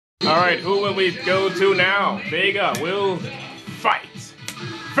Alright, who will we go to now? Vega will fight.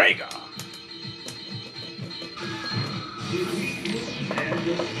 Vega!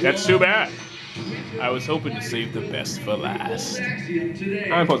 That's too bad. I was hoping to save the best for last.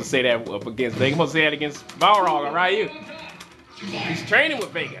 I'm supposed to say that up against Vega. I'm supposed to say that against Balrog or Ryu. He's training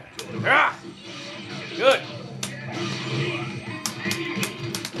with Vega. Ah! Good.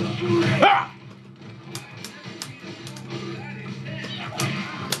 Ah!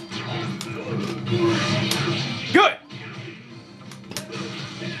 Good.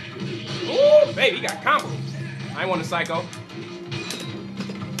 Ooh, baby, he got combos. I want a psycho.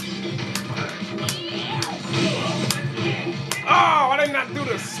 Oh, I did not do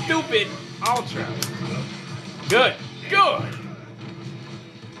the stupid ultra. Good. Good.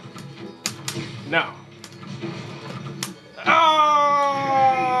 No. Oh,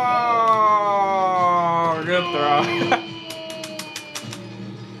 good throw.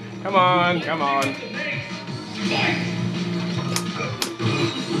 Come on, come on.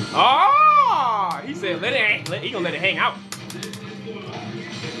 Oh, he said let it. He gonna let it hang out.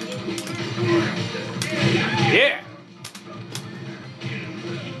 Yeah.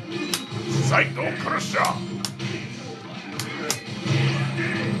 Psycho Crusher.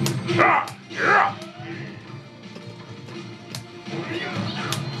 Ah, yeah.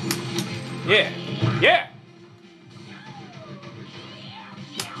 Yeah. Yeah.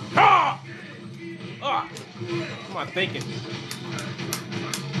 Ah! Ah! What am I thinking?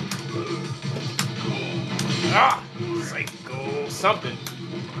 Ah! Psycho something.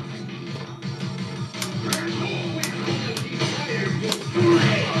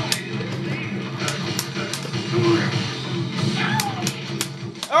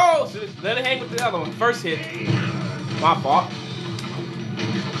 Oh, so let it hang with the other one. First hit. My fault.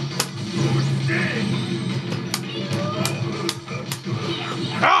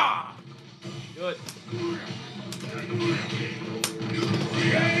 Ah! Good.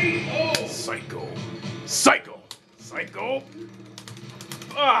 Psycho. Psycho. Psycho.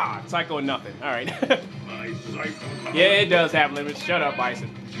 Ah, Psycho nothing. All right. Yeah, it does have limits. Shut up, Bison.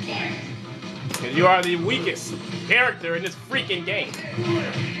 Because you are the weakest character in this freaking game.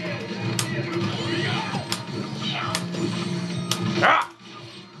 Ah!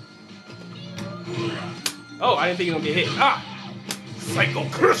 Oh, I didn't think he was going to get hit. Ah! Psycho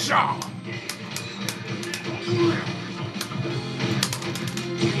Crusher!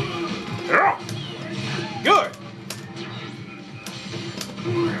 Ah! Good!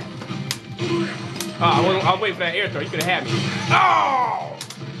 Oh, I was waiting for that air throw. You could have had me. Oh!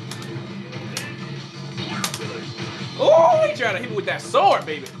 Oh, he tried to hit me with that sword,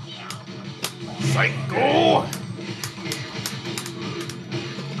 baby. Psycho!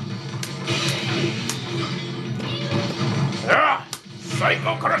 Ah!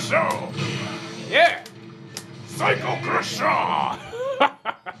 Psycho Crusher! Yeah! Psycho Crusher!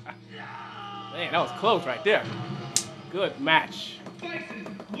 Man, that was close right there. Good match.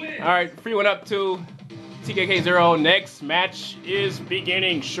 Alright, free one up to TKK 0. Next match is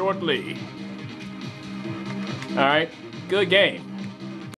beginning shortly. Alright, good game.